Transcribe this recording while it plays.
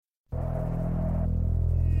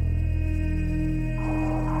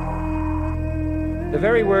The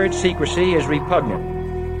very word secrecy is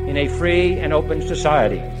repugnant in a free and open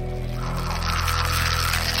society.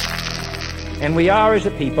 And we are, as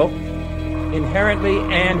a people, inherently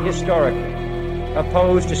and historically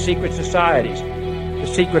opposed to secret societies, to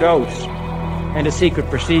secret oaths, and to secret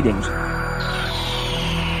proceedings.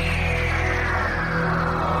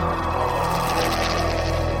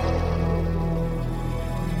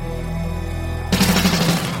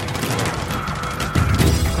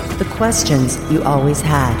 The questions you always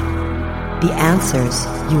had. The answers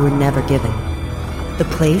you were never given. The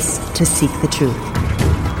place to seek the truth.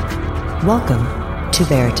 Welcome to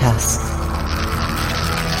Veritas.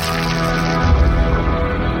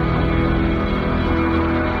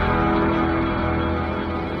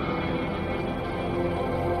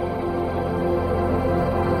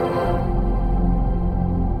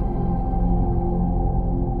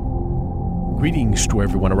 Greetings to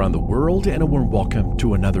everyone around the world, and a warm welcome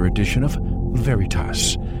to another edition of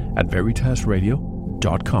Veritas at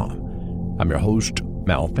veritasradio.com. I'm your host,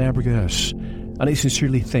 Mal Fabregas, and I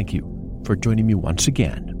sincerely thank you for joining me once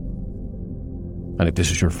again. And if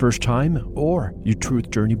this is your first time, or your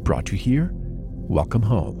truth journey brought you here, welcome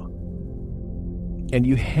home. And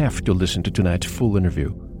you have to listen to tonight's full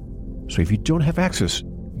interview. So if you don't have access,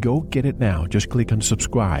 go get it now. Just click on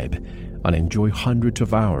subscribe and enjoy hundreds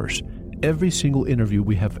of hours. Every single interview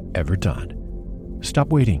we have ever done. Stop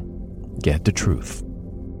waiting. Get the truth.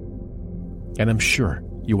 And I'm sure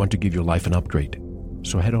you want to give your life an upgrade.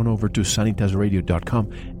 So head on over to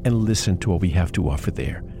sanitasradio.com and listen to what we have to offer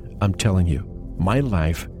there. I'm telling you, my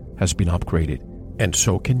life has been upgraded, and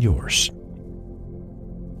so can yours.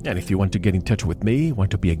 And if you want to get in touch with me,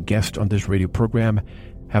 want to be a guest on this radio program,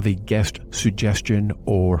 have a guest suggestion,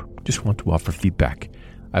 or just want to offer feedback,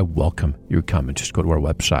 I welcome your comments. Just go to our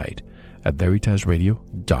website at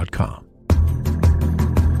veritasradio.com.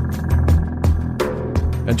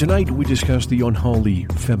 And tonight we discuss the unholy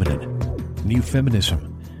feminine,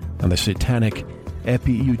 New-Feminism, and the Satanic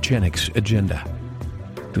Epi-Eugenics agenda.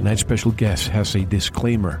 Tonight's special guest has a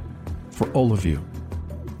disclaimer for all of you.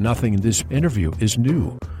 Nothing in this interview is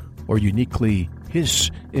new or uniquely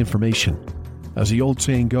his information. As the old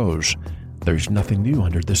saying goes, there's nothing new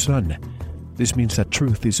under the sun. This means that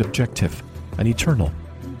truth is objective and eternal.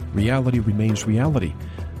 Reality remains reality,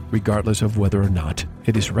 regardless of whether or not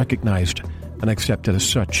it is recognized and accepted as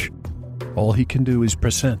such. All he can do is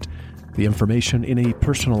present the information in a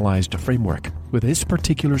personalized framework with his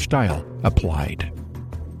particular style applied.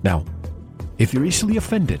 Now, if you're easily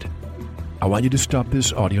offended, I want you to stop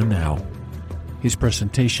this audio now. His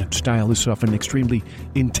presentation style is often extremely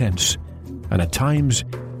intense and at times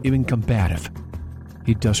even combative.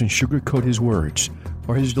 He doesn't sugarcoat his words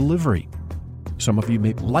or his delivery. Some of you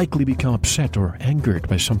may likely become upset or angered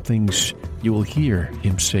by some things you will hear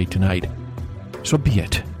him say tonight. So be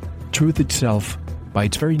it. Truth itself, by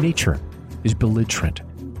its very nature, is belligerent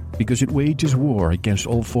because it wages war against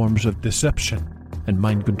all forms of deception and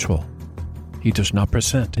mind control. He does not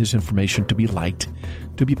present his information to be liked,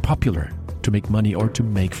 to be popular, to make money, or to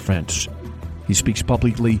make friends. He speaks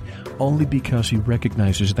publicly only because he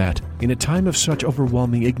recognizes that in a time of such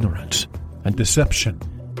overwhelming ignorance and deception,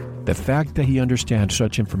 the fact that he understands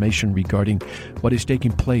such information regarding what is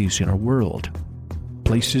taking place in our world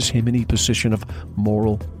places him in a position of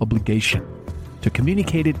moral obligation to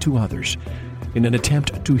communicate it to others in an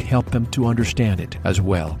attempt to help them to understand it as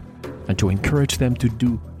well and to encourage them to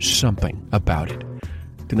do something about it.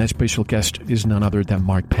 Tonight's special guest is none other than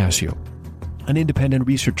Mark Passio, an independent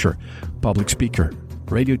researcher, public speaker,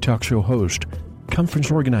 radio talk show host,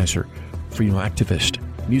 conference organizer, freedom activist,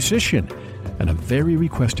 musician, and a very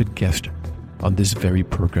requested guest on this very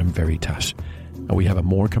program, Veritas. And we have a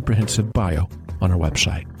more comprehensive bio on our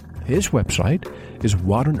website. His website is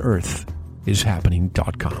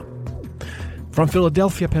whatonearthishappening.com. From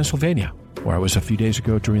Philadelphia, Pennsylvania, where I was a few days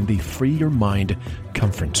ago during the Free Your Mind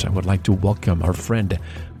conference, I would like to welcome our friend,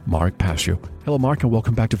 Mark Passio. Hello, Mark, and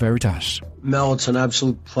welcome back to Veritas. Mel, it's an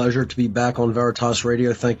absolute pleasure to be back on Veritas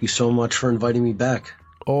Radio. Thank you so much for inviting me back.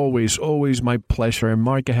 Always my pleasure. And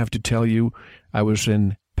Mark, I have to tell you, I was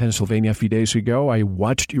in Pennsylvania a few days ago. I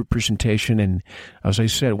watched your presentation, and as I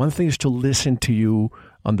said, one thing is to listen to you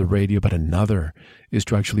on the radio, but another is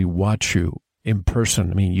to actually watch you in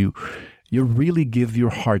person. I mean, you really give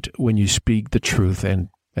your heart when you speak the truth, and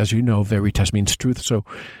as you know, Veritas means truth, so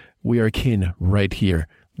we are keen right here.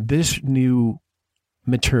 This new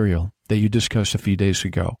material that you discussed a few days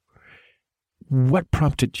ago, what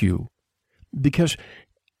prompted you? Because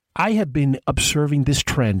I have been observing this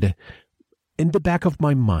trend in the back of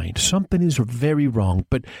my mind. Something is very wrong,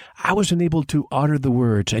 but I wasn't able to utter the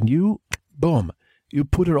words, and you, boom, you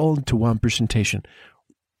put it all into one presentation.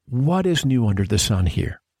 What is new under the sun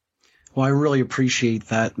here? Well, I really appreciate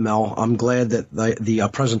that, Mel. I'm glad that the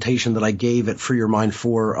presentation that I gave at Free Your Mind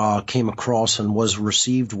 4 came across and was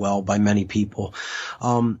received well by many people.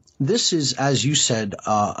 This is, as you said,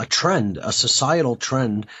 a trend, a societal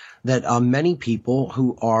trend that many people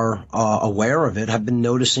who are aware of it have been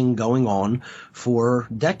noticing going on for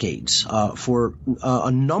decades, for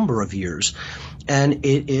a number of years. And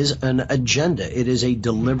it is an agenda. It is a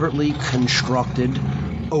deliberately constructed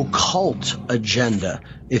occult agenda,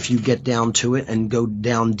 if you get down to it and go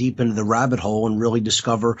down deep into the rabbit hole and really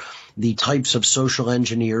discover the types of social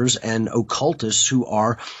engineers and occultists who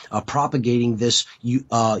are propagating this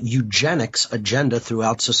eugenics agenda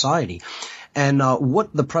throughout society. And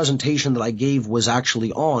what the presentation that I gave was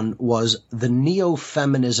actually on was the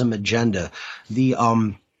Neo-Feminism agenda. The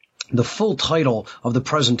full title of the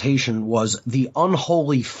presentation was The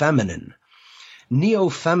Unholy Feminine,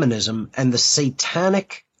 Neo-Feminism and the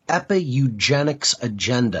Satanic Epi-Eugenics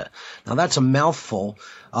Agenda. Now that's a mouthful,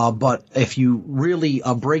 but if you really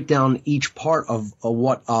break down each part of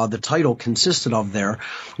what the title consisted of there,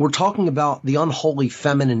 we're talking about the unholy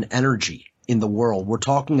feminine energy in the world. We're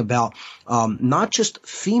talking about not just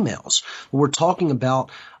females. We're talking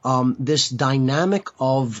about this dynamic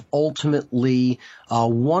of ultimately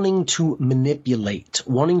wanting to manipulate,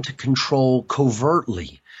 wanting to control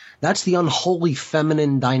covertly. That's the unholy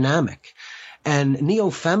feminine dynamic. And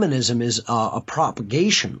neo-feminism is a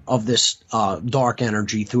propagation of this dark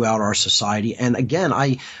energy throughout our society. And again,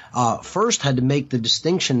 I first had to make the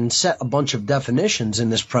distinction and set a bunch of definitions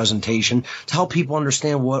in this presentation to help people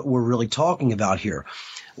understand what we're really talking about here.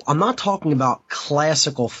 I'm not talking about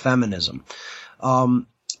classical feminism.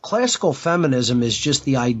 Classical feminism is just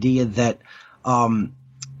the idea that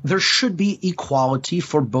there should be equality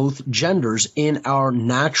for both genders in our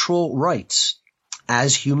natural rights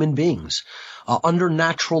as human beings, under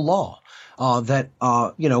natural law,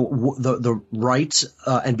 the rights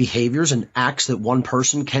and behaviors and acts that one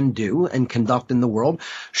person can do and conduct in the world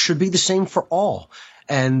should be the same for all.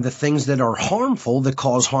 And the things that are harmful, that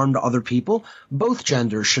cause harm to other people, both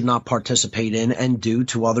genders should not participate in and do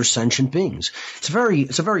to other sentient beings. It's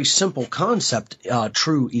a very simple concept,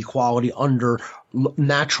 true equality under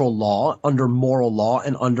natural law, under moral law,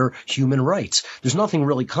 and under human rights. There's nothing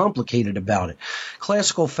really complicated about it.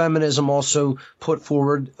 Classical feminism also put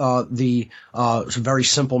forward the very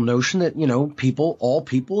simple notion that, all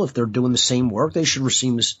people, if they're doing the same work, they should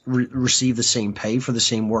receive the same pay for the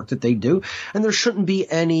same work that they do. And there shouldn't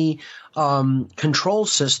be any control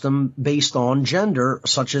system based on gender,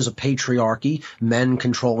 such as a patriarchy, men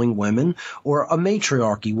controlling women, or a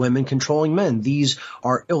matriarchy, women controlling men. These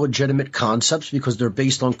are illegitimate concepts because they're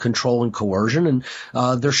based on control and coercion, and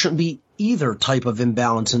there shouldn't be either type of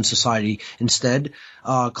imbalance in society. Instead,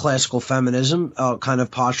 classical feminism kind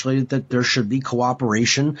of postulated that there should be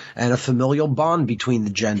cooperation and a familial bond between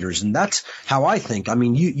the genders. And that's how I think. I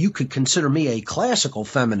mean, you could consider me a classical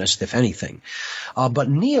feminist, if anything. But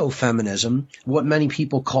neo-feminism, what many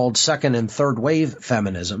people called second and third wave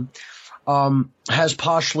feminism, has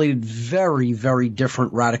postulated very, very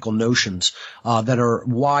different radical notions that are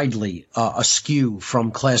widely askew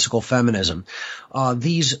from classical feminism.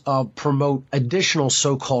 These promote additional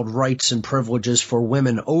so-called rights and privileges for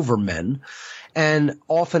women over men, and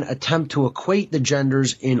often attempt to equate the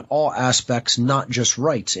genders in all aspects, not just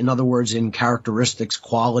rights. In other words, in characteristics,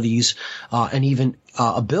 qualities, and even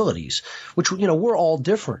abilities, which, we're all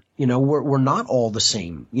different. We're not all the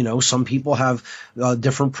same. Some people have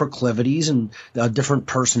different proclivities and different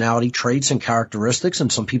personality traits and characteristics, and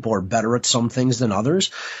some people are better at some things than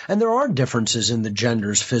others. And there are differences in the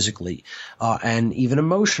genders physically and even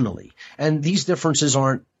emotionally. And these differences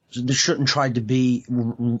they shouldn't try to be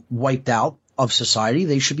wiped out of society.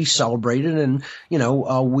 They should be celebrated, and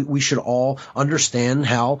we should all understand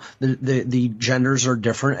how the genders are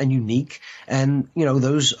different and unique, and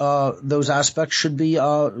those aspects should be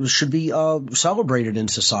celebrated in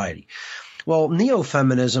society. Well,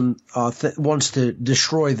 neo-feminism wants to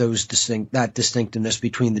destroy that distinctiveness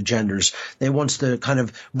between the genders. They wants to kind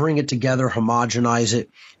of bring it together, homogenize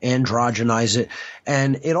it, androgynize it,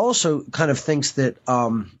 and it also kind of thinks that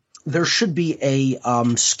there should be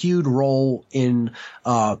a skewed role in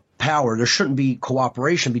power. There shouldn't be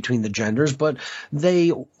cooperation between the genders, but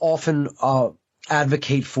they often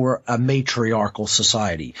advocate for a matriarchal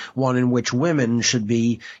society, one in which women should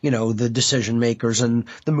be, the decision makers and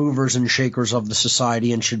the movers and shakers of the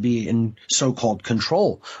society, and should be in so-called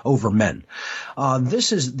control over men.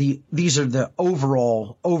 These are the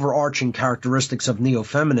overall overarching characteristics of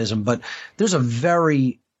neo-feminism, but there's a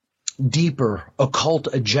very deeper occult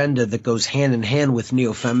agenda that goes hand in hand with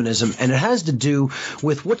neo-feminism, and it has to do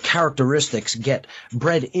with what characteristics get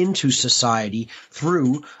bred into society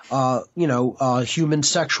through, human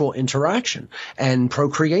sexual interaction and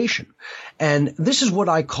procreation. And this is what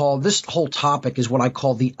I call, this whole topic is what I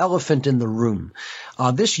call the elephant in the room.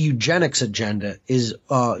 This eugenics agenda is,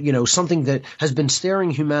 something that has been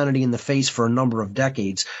staring humanity in the face for a number of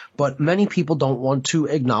decades, but many people don't want to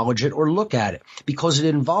acknowledge it or look at it because it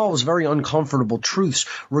involves very uncomfortable truths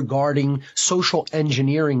regarding social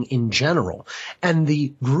engineering in general and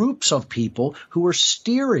the groups of people who are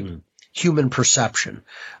steering human perception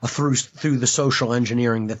through the social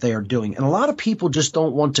engineering that they are doing. And a lot of people just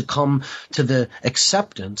don't want to come to the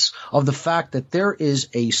acceptance of the fact that there is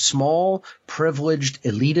a small, privileged,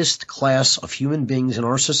 elitist class of human beings in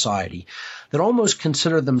our society that almost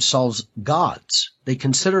consider themselves gods. They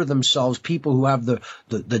consider themselves people who have the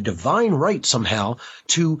divine right somehow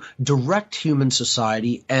to direct human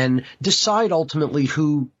society and decide ultimately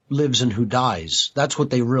who lives and who dies. That's what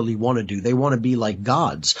they really want to do. They want to be like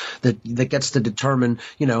gods that gets to determine,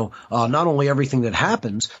 not only everything that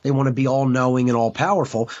happens, they want to be all knowing and all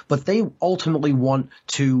powerful, but they ultimately want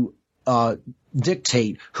to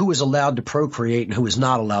dictate who is allowed to procreate and who is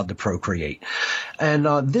not allowed to procreate. And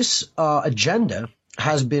this agenda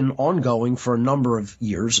has been ongoing for a number of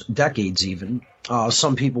years, decades even.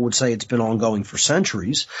 Some people would say it's been ongoing for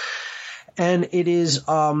centuries. And it is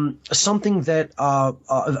something that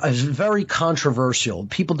is very controversial.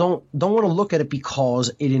 People don't want to look at it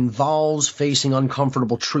because it involves facing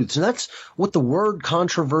uncomfortable truths. And that's what the word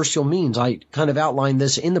controversial means. I kind of outlined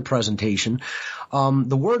this in the presentation.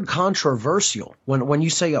 The word controversial, when you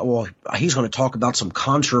say, well, he's going to talk about some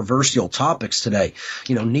controversial topics today,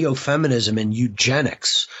 neo-feminism and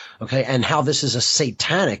eugenics, okay, and how this is a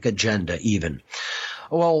satanic agenda even.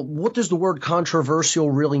 Well, what does the word controversial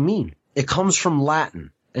really mean? It comes from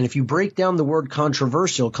Latin. And if you break down the word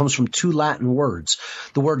controversial, it comes from two Latin words.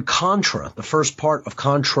 The word contra, the first part of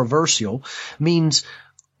controversial, means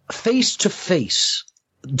face to face,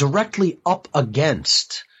 directly up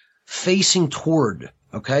against, facing toward,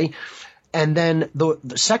 okay? And then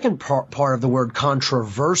the second part of the word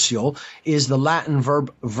controversial is the Latin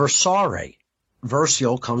verb versare.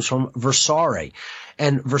 Versial comes from versare.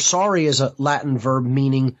 And versare is a Latin verb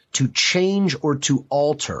meaning to change or to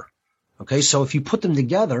alter. Okay, so if you put them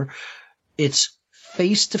together, it's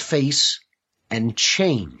face to face and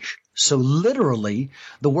change. So literally,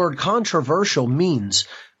 the word controversial means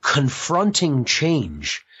confronting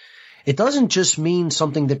change. It doesn't just mean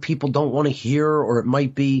something that people don't want to hear, or it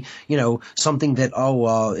might be, something that,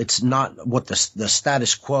 it's not what the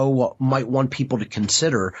status quo might want people to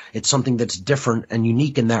consider. It's something that's different and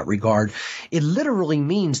unique in that regard. It literally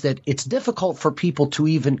means that it's difficult for people to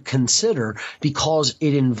even consider because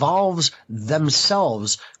it involves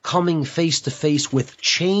themselves coming face to face with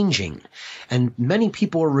changing. And many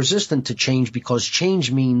people are resistant to change because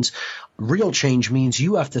real change means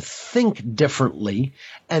you have to think differently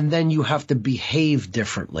and then you have to behave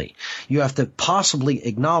differently. You have to possibly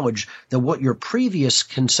acknowledge that what your previous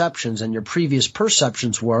conceptions and your previous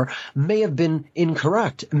perceptions were may have been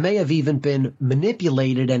incorrect, may have even been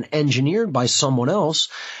manipulated and engineered by someone else.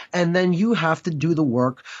 And then you have to do the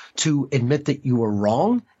work to admit that you were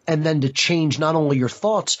wrong and then to change not only your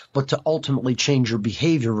thoughts, but to ultimately change your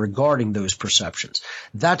behavior regarding those perceptions.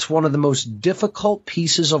 That's one of the most difficult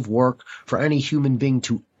pieces of work for any human being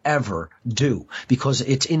to ever do, because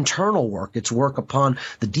it's internal work. It's work upon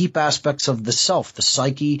the deep aspects of the self, the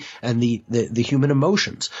psyche, and the human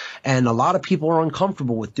emotions. And a lot of people are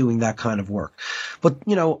uncomfortable with doing that kind of work. But,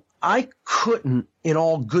 I couldn't, in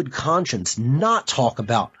all good conscience, not talk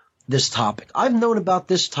about this topic. I've known about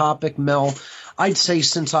this topic, Mel, I'd say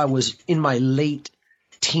since I was in my late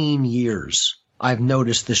teen years. I've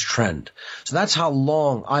noticed this trend. So that's how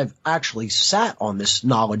long I've actually sat on this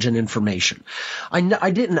knowledge and information.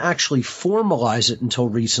 I didn't actually formalize it until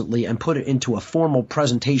recently and put it into a formal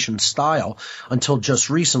presentation style until just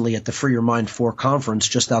recently at the Free Your Mind 4 conference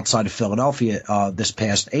just outside of Philadelphia this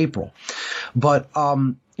past April. But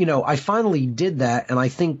I finally did that, and I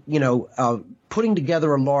think, putting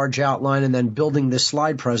together a large outline and then building this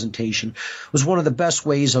slide presentation was one of the best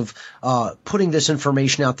ways of putting this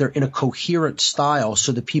information out there in a coherent style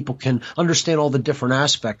so that people can understand all the different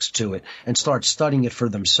aspects to it and start studying it for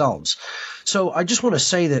themselves. So I just want to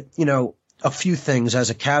say that, a few things as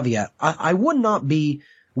a caveat. I would not be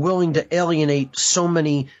willing to alienate so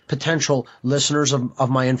many potential listeners of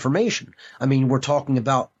my information. I mean, we're talking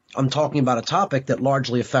about I'm talking about a topic that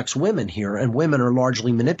largely affects women here, and women are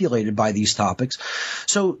largely manipulated by these topics.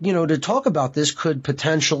 So, to talk about this could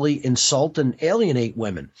potentially insult and alienate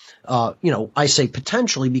women. I say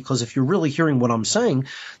potentially because if you're really hearing what I'm saying,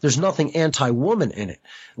 there's nothing anti-woman in it.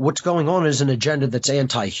 What's going on is an agenda that's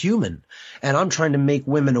anti-human. And I'm trying to make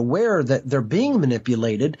women aware that they're being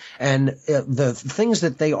manipulated, and the things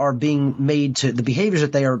that they are being made to, the behaviors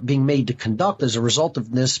that they are being made to conduct as a result of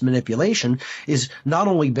this manipulation is not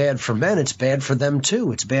only bad for men, it's bad for them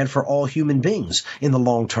too. It's bad for all human beings in the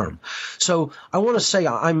long term. So I want to say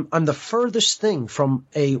I'm the furthest thing from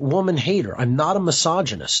a woman hater. I'm not a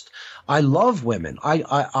misogynist. I love women.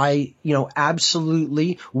 I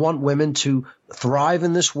absolutely want women to thrive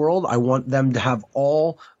in this world. I want them to have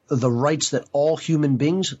all the rights that all human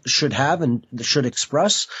beings should have and should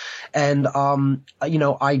express. And,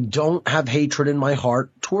 I don't have hatred in my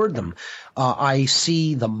heart toward them. I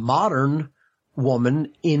see the modern woman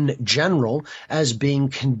in general as being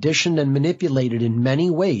conditioned and manipulated in many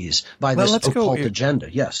ways by this occult agenda.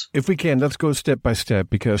 Yes. If we can, let's go step by step,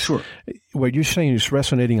 because sure. What you're saying is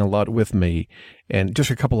resonating a lot with me. And just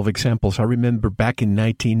a couple of examples. I remember back in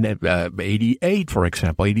 1988, for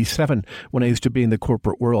example, 87, when I used to be in the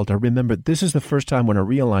corporate world, I remember this is the first time when I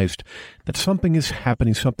realized that something is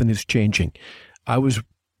happening, something is changing. I was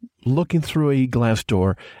looking through a glass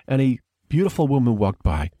door and a beautiful woman walked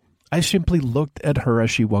by. I simply looked at her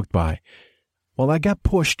as she walked by. Well, I got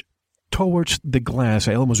pushed towards the glass.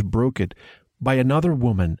 I almost broke it by another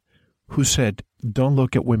woman who said, "Don't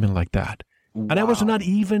look at women like that." Wow. And I was not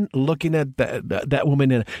even looking at that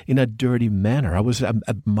woman in a dirty manner. I was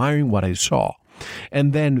admiring what I saw.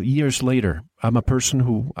 And then years later, I'm a person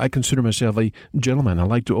who I consider myself a gentleman. I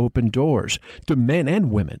like to open doors to men and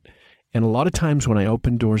women. And a lot of times when I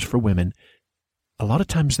open doors for women, a lot of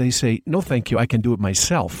times they say, "No, thank you, I can do it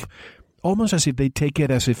myself." Almost as if they take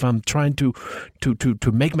it as if I'm trying to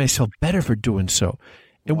make myself better for doing so.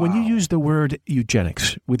 And When you use the word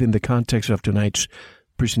eugenics within the context of tonight's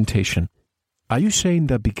presentation, are you saying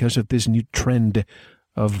that because of this new trend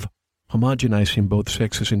of homogenizing both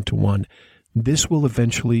sexes into one, this will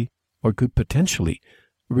eventually or could potentially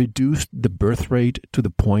reduce the birth rate to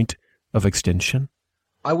the point of extinction?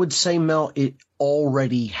 I would say, Mel, it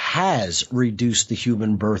already has reduced the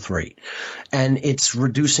human birth rate, and it's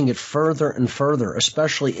reducing it further and further,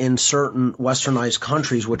 especially in certain westernized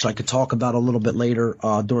countries, which I could talk about a little bit later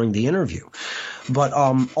during the interview. But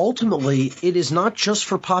ultimately, it is not just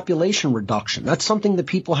for population reduction. That's something that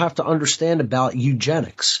people have to understand about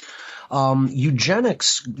eugenics.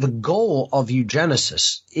 Eugenics, the goal of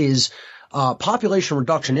eugenicists is population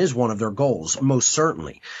reduction is one of their goals, most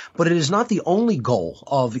certainly, but it is not the only goal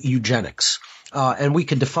of eugenics. And we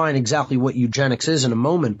could define exactly what eugenics is in a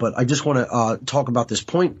moment, but I just want to talk about this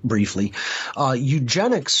point briefly.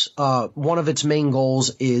 Eugenics, one of its main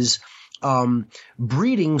goals is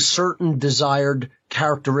breeding certain desired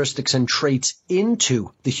characteristics and traits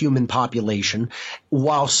into the human population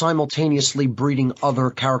while simultaneously breeding other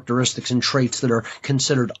characteristics and traits that are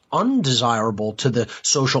considered undesirable to the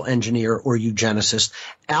social engineer or eugenicist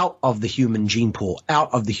out of the human gene pool,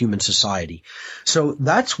 out of the human society. So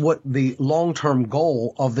that's what the long-term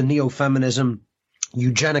goal of the New-Feminism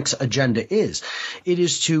eugenics agenda is. It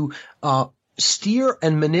is to steer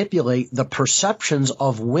and manipulate the perceptions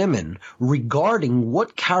of women regarding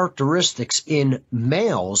what characteristics in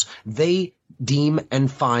males they deem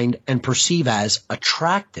and find and perceive as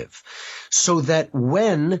attractive, so that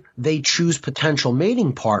when they choose potential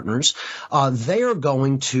mating partners, they are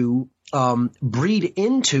going to breed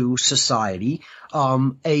into society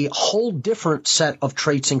a whole different set of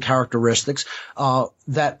traits and characteristics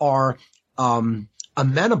that are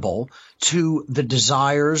amenable to the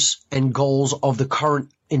desires and goals of the current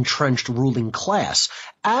entrenched ruling class,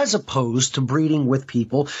 as opposed to breeding with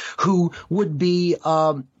people who would be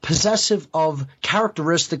possessive of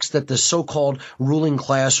characteristics that the so-called ruling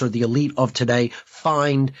class or the elite of today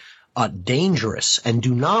find dangerous and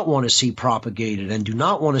do not want to see propagated and do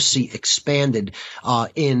not want to see expanded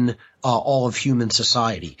in all of human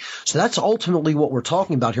society. So that's ultimately what we're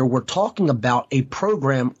talking about here. We're talking about a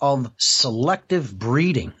program of selective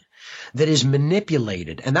breeding that is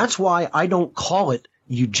manipulated. And that's why I don't call it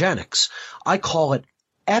eugenics. I call it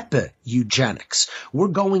Epi-Eugenics. We're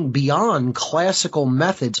going beyond classical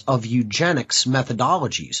methods of eugenics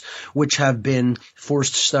methodologies, which have been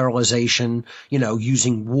forced sterilization,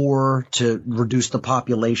 using war to reduce the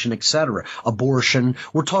population, etc., abortion.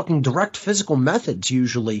 We're talking direct physical methods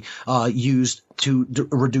usually used to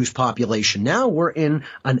reduce population. Now we're in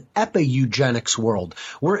an epi-eugenics world.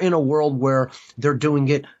 We're in a world where they're doing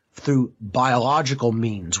it through biological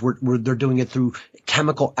means. They're doing it through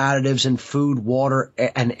chemical additives in food, water,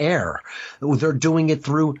 and air. They're doing it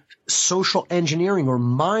through social engineering or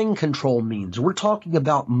mind control means. We're talking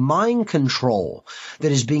about mind control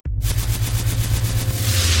that is being.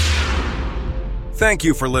 Thank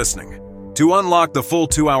you for listening. To unlock the full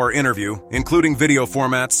 2-hour interview, including video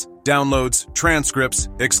formats, downloads, transcripts,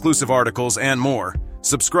 exclusive articles, and more,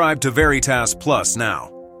 subscribe to Veritas Plus now.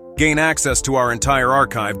 Gain access to our entire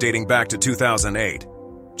archive dating back to 2008.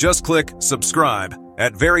 Just click subscribe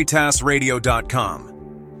at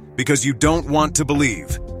veritasradio.com. Because you don't want to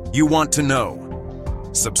believe, you want to know.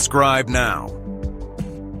 Subscribe now.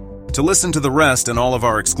 To listen to the rest and all of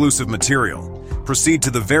our exclusive material, proceed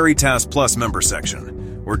to the Veritas Plus member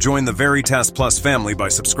section or join the Veritas Plus family by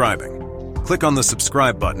subscribing. Click on the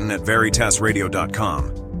subscribe button at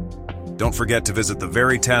veritasradio.com. Don't forget to visit the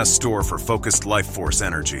Veritas store for focused life force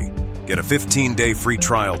energy. Get a 15-day free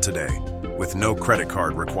trial today with no credit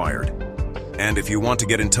card required. And if you want to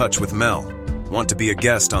get in touch with Mel, want to be a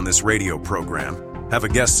guest on this radio program, have a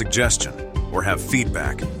guest suggestion, or have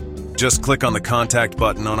feedback, just click on the contact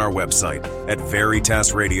button on our website at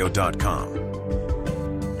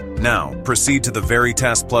veritasradio.com. Now, proceed to the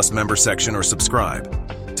Veritas Plus member section or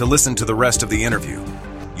subscribe to listen to the rest of the interview.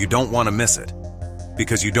 You don't want to miss it.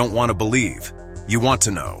 Because you don't want to believe, you want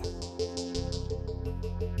to know.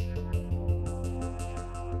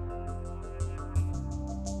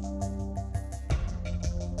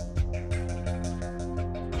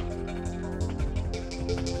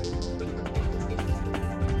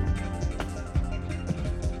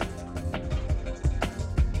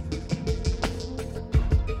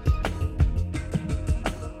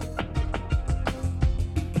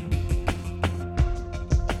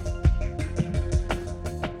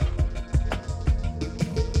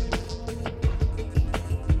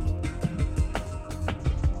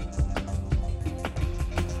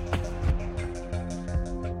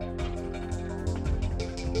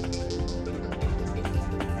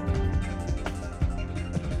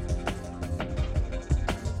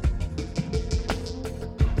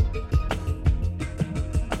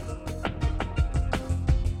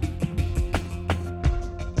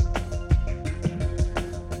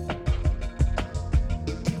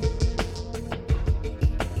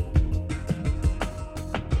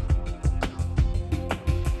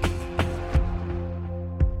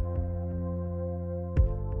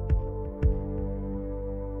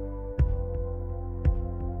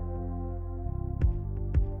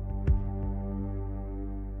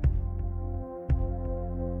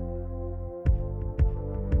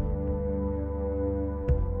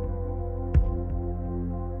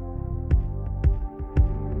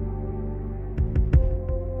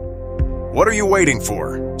 What are you waiting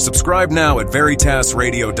for? Subscribe now at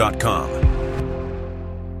veritasradio.com.